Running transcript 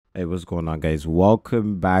Hey, what's going on, guys?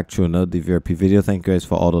 Welcome back to another DVRP video. Thank you guys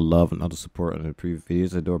for all the love and all the support on the previous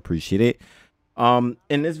videos. I do appreciate it.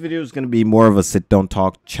 In this video is going to be more of a sit down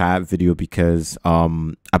talk chat video because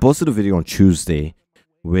I posted a video on Tuesday,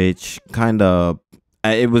 which kind of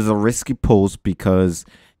it was a risky post because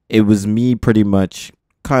it was me pretty much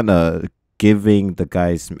kind of giving the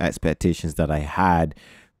guys some expectations that I had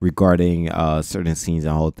regarding certain scenes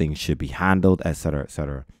and how things should be handled, etc.,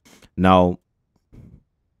 etc. Now,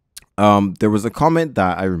 there was a comment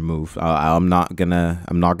that I removed. I'm not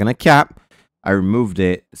gonna cap. I removed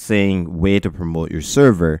it saying way to promote your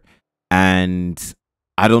server, and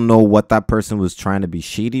I don't know what that person was trying to be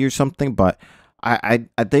shady or something, but I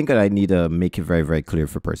think that I need to make it very clear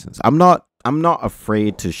for persons. I'm not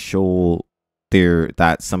afraid to show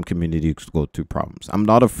that some communities go through problems. I'm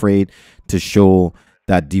not afraid to show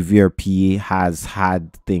that DVRP has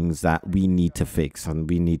had things that we need to fix and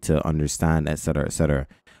we need to understand, etc., etc.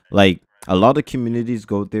 Like, a lot of communities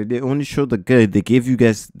go there, they only show the good. They give you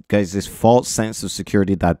guys this false sense of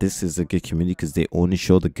security that this is a good community because they only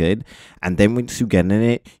show the good, and then once you get in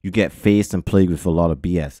it, you get faced and plagued with a lot of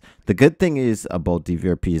BS. The good thing is about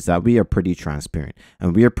DVRP is that we are pretty transparent,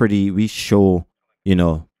 and we show, you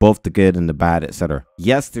know, both the good and the bad, etc.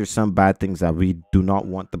 Yes, there's some bad things that we do not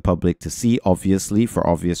want the public to see, obviously, for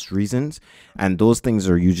obvious reasons, and those things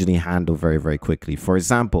are usually handled very quickly. For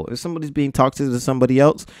example, if somebody's being toxic to somebody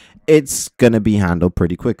else, it's gonna be handled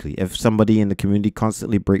pretty quickly. If somebody in the community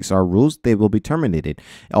constantly breaks our rules, they will be terminated.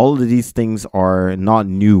 All of these things are not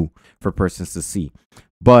new for persons to see,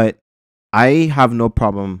 but I have no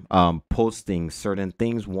problem posting certain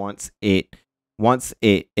things once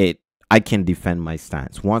I can defend my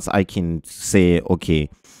stance. Once I can say, okay,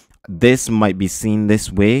 this might be seen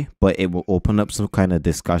this way, but it will open up some kind of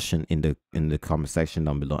discussion in the comment section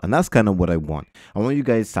down below. And that's kind of what I want. I want you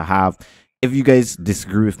guys to have, if you guys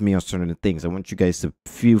disagree with me on certain things, I want you guys to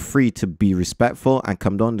feel free to be respectful and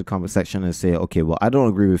come down to the comment section and say, okay, well, I don't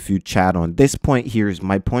agree with you, Chad, on this point. Here's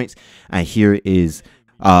my points, and here is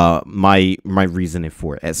my reasoning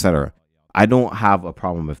for it, etc. I don't have a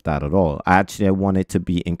problem with that at all. I want it to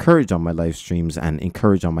be encouraged on my live streams and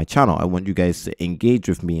encouraged on my channel. I want you guys to engage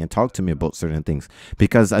with me and talk to me about certain things,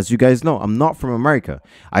 because as you guys know, I'm not from America.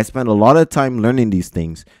 I spent a lot of time learning these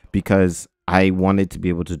things because I wanted to be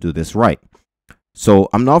able to do this right. So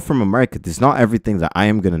I'm not from America. There's not everything that I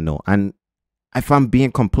am going to know. And if I'm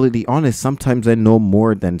being completely honest, sometimes I know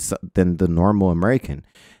more than the normal American.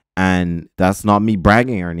 And that's not me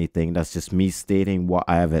bragging or anything. That's just me stating what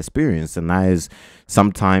I have experienced. And that is,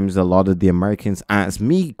 sometimes a lot of the Americans ask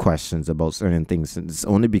me questions about certain things. And it's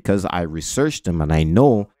only because I researched them and I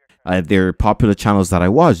know they're popular channels that I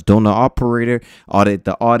watch. Donut Operator, Audit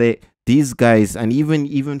the Audit. These guys, and even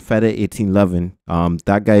Feta 1811,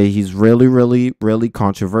 that guy, he's really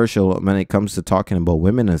controversial when it comes to talking about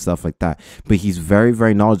women and stuff like that. But he's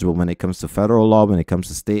very knowledgeable when it comes to federal law, when it comes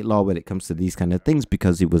to state law, when it comes to these kind of things,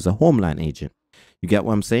 because he was a homeland agent. You get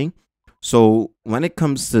what I'm saying? So when it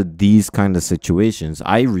comes to these kind of situations,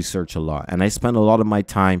 I research a lot, and I spend a lot of my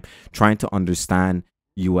time trying to understand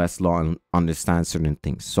US law and understand certain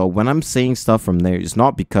things. So when I'm saying stuff from there, it's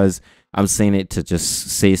not because I'm saying it to just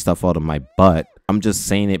say stuff out of my butt. I'm just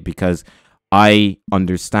saying it because I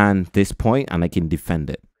understand this point and I can defend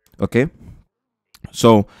it. Okay,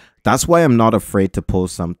 so that's why I'm not afraid to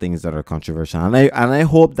post some things that are controversial, and I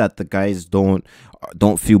hope that the guys don't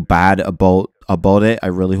feel bad about it. I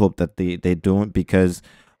really hope that they don't, because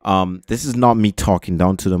this is not me talking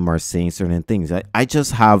down to them or saying certain things. I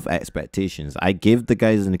just have expectations. I give the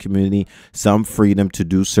guys in the community some freedom to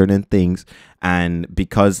do certain things, and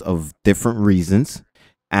because of different reasons.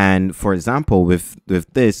 And for example, with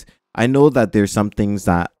this, I know that there's some things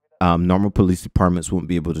that normal police departments won't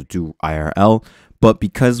be able to do IRL, but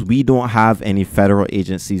because we don't have any federal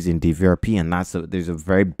agencies in DVRP, and there's a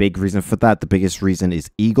very big reason for that. The biggest reason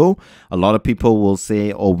is ego. A lot of people will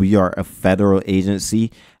say, oh, we are a federal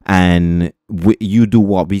agency and you do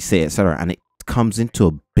what we say, etc. And it comes into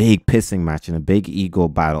a big pissing match and a big ego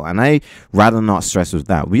battle, and I rather not stress with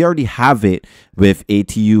that. We already have it with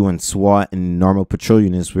ATU and SWAT and normal patrol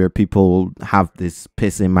units, where people have this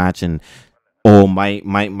pissing match and, oh, my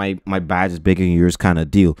badge is bigger than yours kind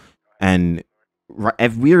of deal. And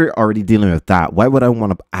if we're already dealing with that, why would I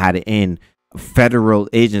want to add in federal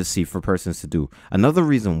agency for persons to do? Another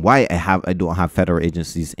reason why I don't have federal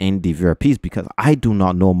agencies in DVRP is because I do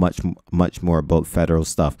not know much more about federal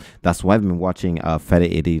stuff. That's why I've been watching Feta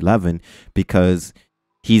 1811, because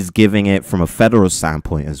he's giving it from a federal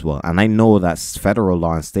standpoint as well, and I know that federal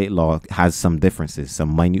law and state law has some differences,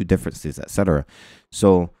 some minute differences, etc.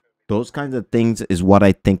 So Those kinds of things is what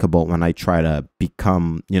I think about when I try to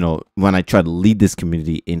become, when I try to lead this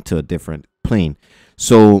community into a different plane.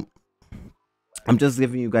 So I'm just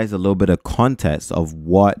giving you guys a little bit of context of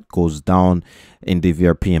what goes down in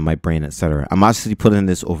DVRP in my brain, etc. I'm actually putting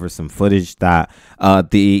this over some footage that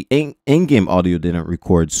the in-game audio didn't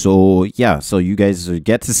record. So yeah, so you guys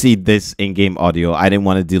get to see this in-game audio. I didn't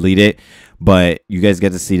want to delete it, but you guys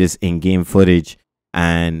get to see this in-game footage.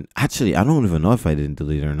 And actually, I don't even know if I didn't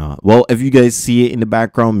delete it or not. Well, if you guys see it in the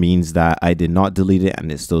background, means that I did not delete it and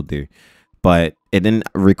it's still there. But it didn't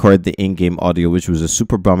record the in-game audio, which was a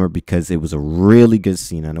super bummer because it was a really good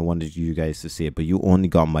scene and I wanted you guys to see it, but you only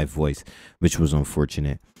got my voice, which was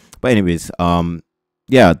unfortunate. But anyways,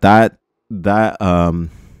 yeah, that I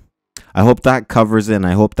hope that covers it, and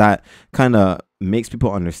I hope that kind of makes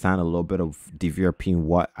people understand a little bit of DVRP and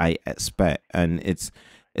what I expect. And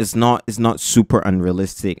it's not super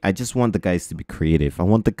unrealistic. I just want the guys to be creative. I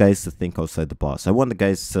want the guys to think outside the box. I want the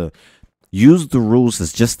guys to use the rules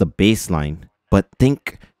as just the baseline, but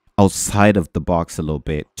think outside of the box a little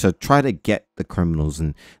bit to try to get the criminals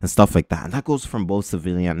and stuff like that. And that goes from both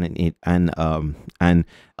civilian and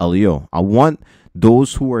LEO. I want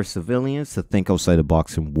those who are civilians to think outside the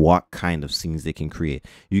box and what kind of scenes they can create.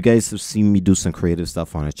 You guys have seen me do some creative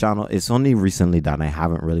stuff on the channel. It's only recently that I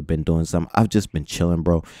haven't really been doing some. I've just been chilling,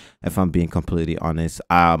 bro, if I'm being completely honest.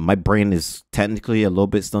 My brain is technically a little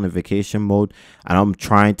bit still in vacation mode, and I'm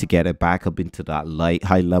trying to get it back up into that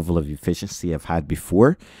high level of efficiency I've had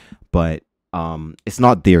before, but it's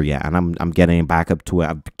not there yet, and I'm getting back up to it.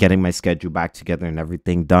 I'm getting my schedule back together and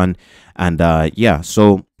everything done. And yeah,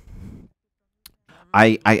 so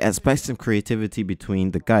I expect some creativity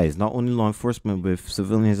between the guys, not only law enforcement, with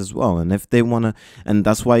civilians as well. And if they want to, and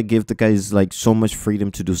that's why I give the guys like so much freedom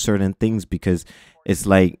to do certain things, because it's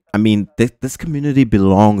like, I mean, this community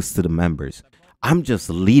belongs to the members. I'm just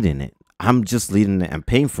leading it. And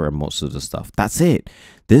paying for most of the stuff. That's it.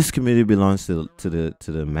 This community belongs to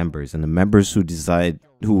the members, and the members who decide,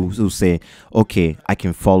 who say, okay, I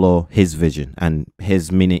can follow his vision and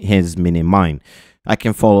his meaning mine. I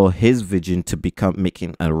can follow his vision to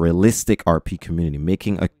making a realistic RP community,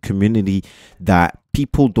 making a community that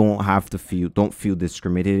people don't feel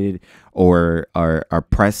discriminated or are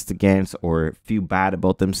pressed against or feel bad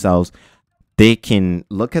about themselves. They can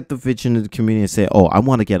look at the vision of the community and say, oh, I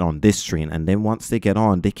want to get on this train. And then once they get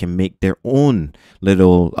on, they can make their own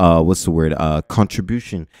little,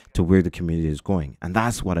 contribution to where the community is going. And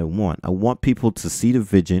that's what I want. I want people to see the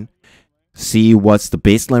vision, see what's the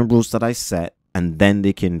baseline rules that I set, and then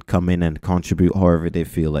they can come in and contribute however they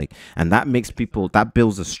feel like. And that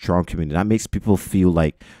builds a strong community. That makes people feel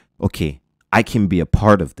like, okay, I can be a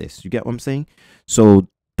part of this. You get what I'm saying? So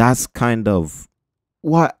that's kind of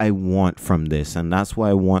what I want from this, and that's what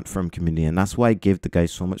I want from community, and that's why I give the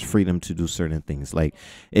guys so much freedom to do certain things. Like,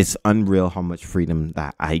 it's unreal how much freedom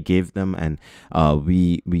that I give them, and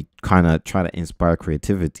we kind of try to inspire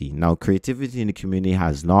creativity. Now, creativity in the community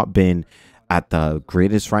has not been at the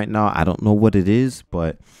greatest right now. I don't know what it is,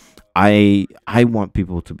 but I want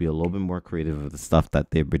people to be a little bit more creative with the stuff that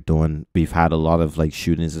they've been doing. We've had a lot of like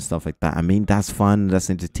shootings and stuff like that. I mean, that's fun, that's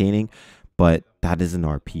entertaining, but that is an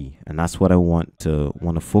RP, and that's what I want to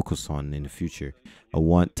focus on in the future. I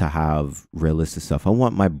want to have realistic stuff. I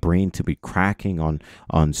want my brain to be cracking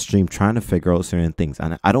on stream, trying to figure out certain things,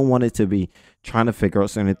 and I don't want it to be trying to figure out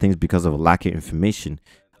certain things because of a lack of information.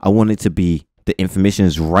 I want it to be the information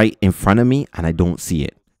is right in front of me and I don't see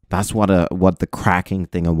it. That's what the cracking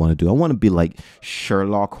thing I want to do. I want to be like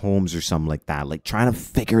Sherlock Holmes or something like that, like trying to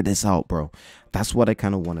figure this out, bro. That's what I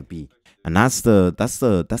kind of want to be. And that's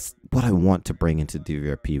what I want to bring into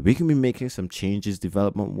DVRP. We can be making some changes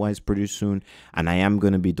development wise pretty soon, and I am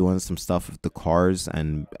going to be doing some stuff with the cars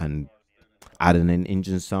and adding in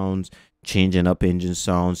engine sounds, changing up engine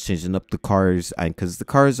sounds, changing up the cars, and because the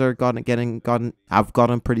cars are have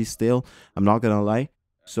gotten pretty stale, I'm not gonna lie.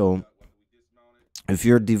 So if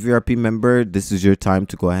you're a DVRP member, this is your time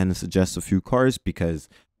to go ahead and suggest a few cars, because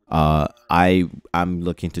I'm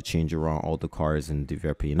looking to change around all the cars in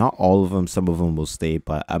DVRP. Not all of them, some of them will stay,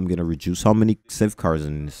 but I'm gonna reduce how many civ cars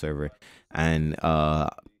in the server. And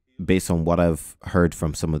based on what I've heard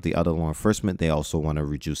from some of the other law enforcement, they also want to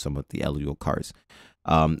reduce some of the LEO cars.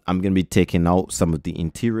 I'm going to be taking out some of the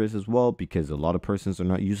interiors as well, because a lot of persons are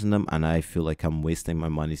not using them, and I feel like I'm wasting my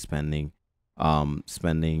money spending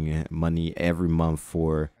money every month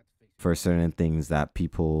for certain things that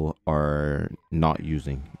people are not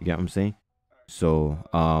using. You get what I'm saying? So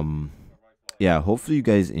yeah, hopefully you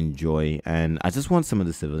guys enjoy, and I just want some of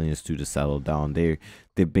the civilians to settle down. They've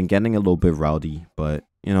been getting a little bit rowdy, but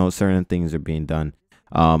you know, certain things are being done.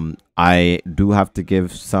 I do have to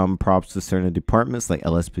give some props to certain departments like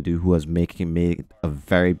LSPD, who has made a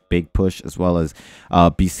very big push, as well as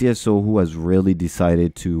BCSO, who has really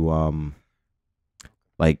decided to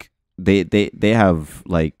like they have,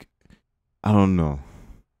 like, I don't know,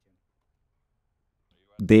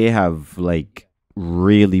 they have like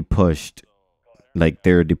really pushed like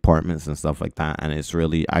their departments and stuff like that, and it's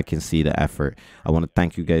really, I can see the effort. I want to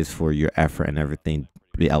thank you guys for your effort and everything.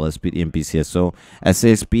 The LSPD and BCSO.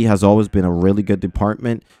 SASB has always been a really good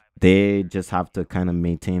department. They just have to kind of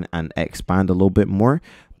maintain and expand a little bit more.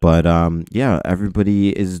 But yeah, everybody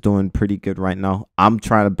is doing pretty good right now. I'm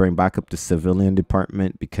trying to bring back up the civilian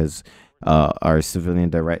department because our civilian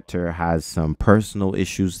director has some personal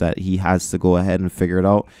issues that he has to go ahead and figure it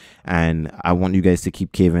out, and I want you guys to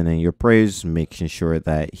keep Kevin in your prayers, making sure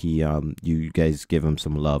that he you guys give him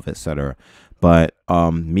some love, etc. But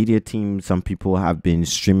media team, some people have been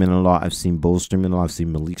streaming a lot. I've seen Bo streaming a lot. I've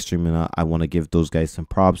seen Malik streaming a lot. I want to give those guys some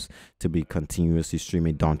props to be continuously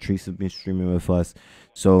streaming. Don Treese has been streaming with us.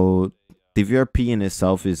 So the DVRP in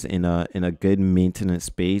itself is in a good maintenance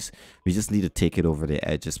space. We just need to take it over the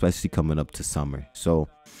edge, especially coming up to summer. So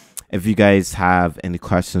if you guys have any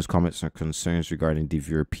questions, comments, or concerns regarding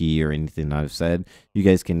DVRP or anything that I've said, you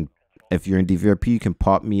guys can, if you're in DVRP, you can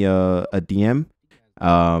pop me a DM.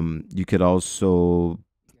 You could also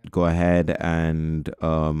go ahead and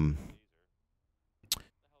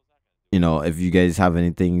you know, if you guys have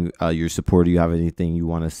anything, your supporter, you have anything you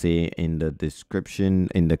want to say in the description,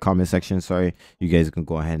 in the comment section, sorry, you guys can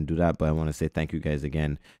go ahead and do that. But I want to say thank you guys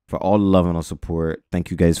again for all the love and all support.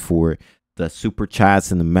 Thank you guys for the super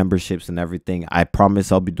chats and the memberships and everything. I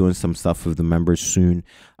promise I'll be doing some stuff with the members soon.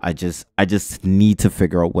 I just need to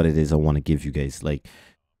figure out what it is I want to give you guys, like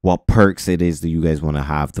what perks it is that you guys want to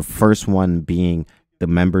have. The first one being the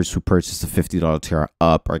members who purchase the $50 tier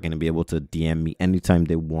up are going to be able to DM me anytime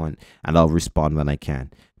they want, and I'll respond when I can.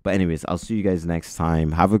 But anyways, I'll see you guys next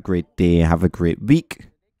time. Have a great day. Have a great week.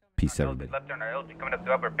 Peace, everybody. Left turn, LG coming up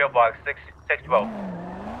to upper pillbox 612.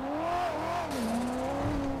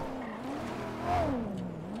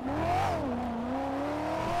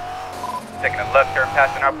 Taking a left turn,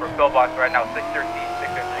 passing upper pillbox right now, 613,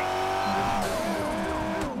 613.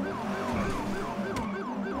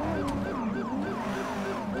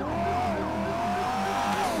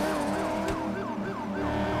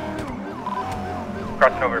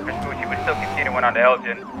 Crossing over Vespucci, we're still continuing on the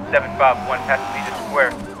Elgin 751 past Legion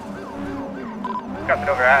Square. Crossing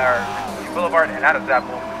over at our Vespucci Boulevard and Adams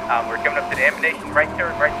Apple. We're coming up to the emanation, right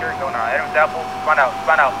turn, going on Adams Apple. Spun out,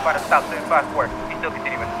 stop 754. He's still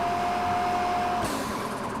continuing.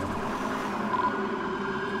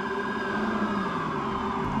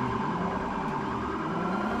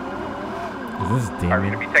 Is this Alright,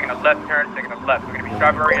 we're going to be taking a left turn, taking a left. We're going to be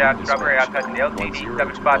strawberry out, passing the LTD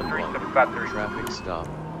 753, 753. Traffic stop,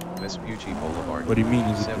 Vespucci Boulevard. What do you mean?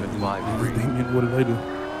 Is it 753? What did I do?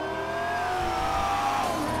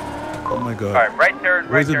 Oh my god. Alright, right turn,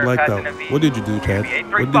 Why is it blacked out? What did you do, Chad?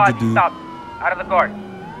 What did you do? Stop, out of the car.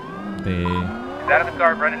 They He's out of the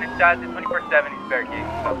car, running inside the 24/7. He's barricading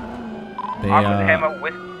himself. Armed with a hammer,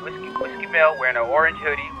 whiskey mail, wearing an orange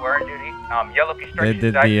hoodie, yellow construction.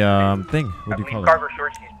 did the thing. What do you call it? Cargo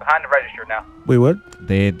shorts. He's behind the register now. Wait, what?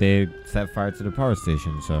 They set fire to the power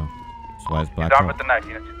station, so that's why it's He's blacked armed out. with the knife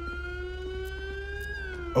unit.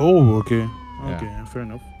 Oh, okay. Yeah. Okay, fair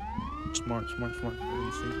enough. Smart. Let me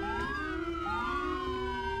see.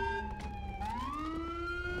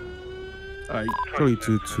 Alright, Charlie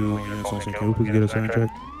 2-2. Yeah, so can we please get a sound check?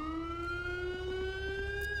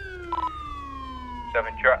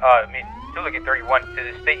 231 to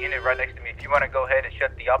the state unit right next to me. If you want to go ahead and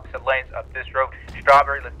shut the opposite lanes up this road,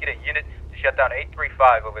 Strawberry, let's get a unit to shut down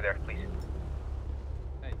 835 over there, please.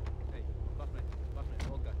 Hey, boss man,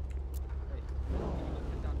 old guy. Hey, can you go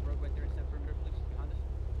shut down the road right there and set perimeter, please, behind us?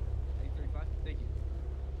 835, thank you.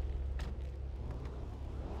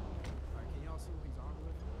 Alright, can y'all see what he's armed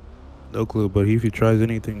with? No clue, but if he tries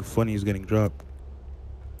anything funny, he's getting dropped.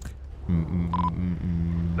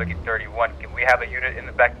 Looking 31. Can we have a unit in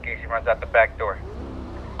the back in case he runs out the back door?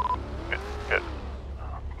 Good.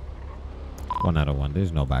 1 out of 1.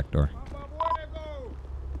 There's no back door.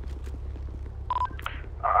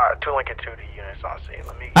 2 Lincoln 2 to units on scene.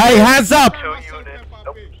 Let me. Hey, hands up! 2 units.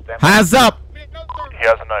 Nope. Hands up! He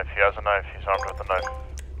has a knife. He's armed with a knife.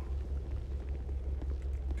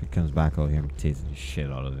 If he comes back out here, I'm tasing the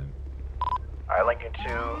shit out of him. Alright, Lincoln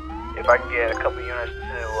 2, if I can get a couple units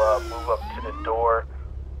to move up to the door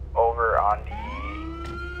over on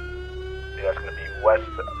that's going to be west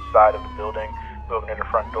side of the building, moving in the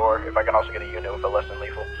front door. If I can also get a unit with a less than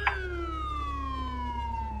lethal.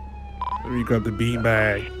 Let me grab the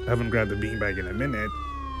beanbag. I haven't grabbed the beanbag in a minute.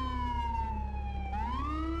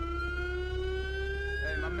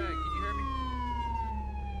 Hey, my man, can you hear me?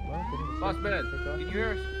 Boss man, can you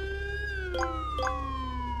hear us?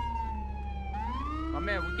 My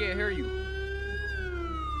man, we can't hear you.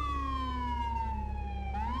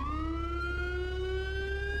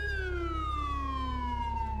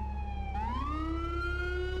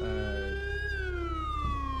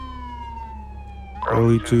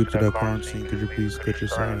 Early 2 to the crime scene. Could you please get your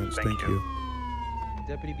silence? Thank you.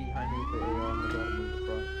 Deputy behind me with the AR. I'm gonna go and move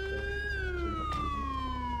across. So you don't shoot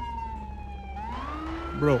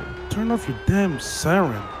me. Bro, turn off your damn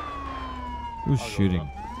siren. Who's shooting?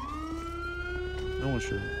 No one's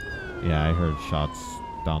shooting. Yeah, I heard shots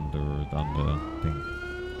down the thing.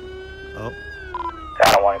 Oh.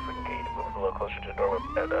 I don't want if we can get you to move a little closer to the door with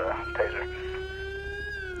that taser.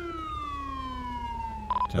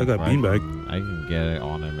 I got beanbag. I can get it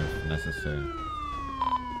on him if necessary.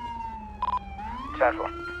 10-4.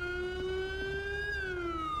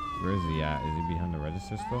 Where is he at? Is he behind the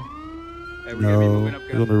register still? Hey, we're gonna be No, moving up,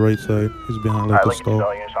 he's on the right side. He's behind like the stall.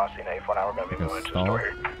 All units on scene 8-4 now. We're going to be Like a moving to the stall? door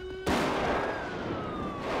here.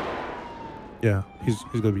 Yeah, he's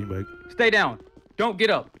got beanbag. Stay down. Don't get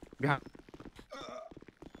up. Behind.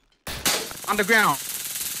 On the ground.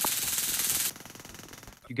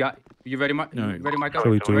 You ready, Mike? No, Ready, Mike?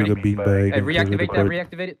 Charlie You took ready? the beanbag. Hey, and reactivate the that. card.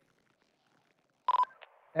 Reactivate it.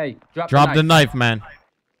 Hey, drop the knife, man.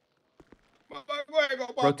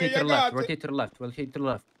 Rotate to the left. Rotate to the left. Rotate to the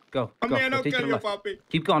left. Go. Go. Rotate to the left.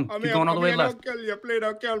 Keep going. Keep going all the way left.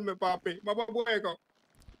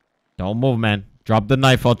 Don't move, man. Drop the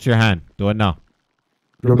knife out your hand. Do it now.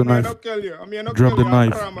 Drop the knife. Drop the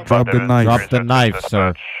knife. Drop the knife. Drop the knife,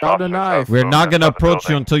 sir. Drop the knife. We're not gonna approach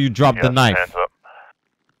you until you drop the knife.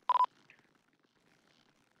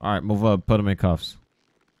 All right, move up. Put him in cuffs.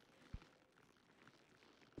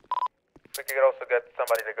 We could also get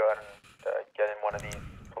somebody to go ahead and get in one of these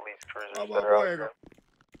police cruisers that are out here.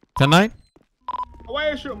 Tonight?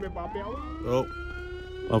 Oh.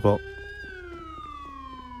 My fault.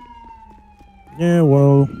 Yeah,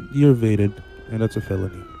 well, you evaded, and that's a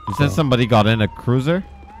felony. You said somebody got in a cruiser?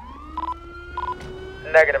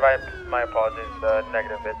 Negative, my apologies.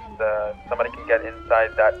 Negative. It's somebody can get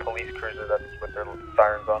inside that police cruiser that's with their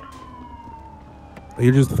sirens on.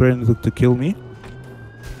 You're just threatening to kill me?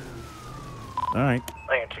 Alright.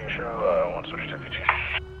 I can show 1 switch 252.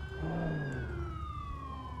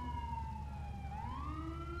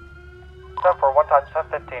 For 1 time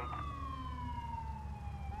 715.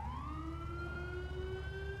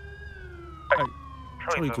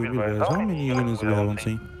 Charlie told me guys, how many units do we have on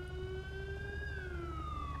scene?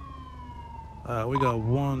 We got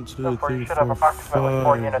 1, 2, 3, 4, 5,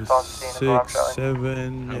 6,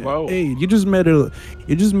 7, Hello. 8. You just met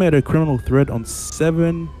a criminal threat on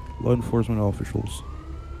 7 law enforcement officials.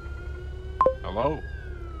 Hello.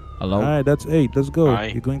 Hello? Alright, that's 8. Let's go. Hi.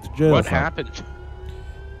 You're going to jail. What happened?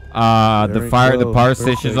 The power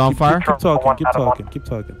station's on fire? Keep talking.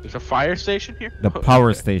 There's a fire station here? The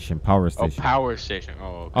power station. Oh, power station. Oh,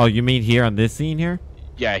 okay. Oh, you mean here on this scene here?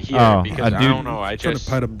 Yeah, here, Oh, because a I dude- don't know, I Trying to just...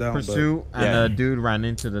 pat him down, Pursuit, and Yeah. a dude ran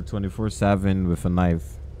into the 24/7 with a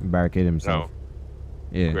knife and barricaded himself.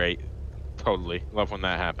 Yeah. Great. Totally. Love when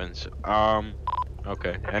that happens.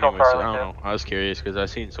 Okay. Control Anyways, I fire, don't know. I was curious because I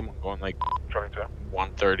seen someone going like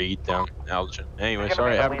 130 down Elgin. Anyway,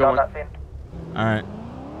 sorry, have a good one. All right.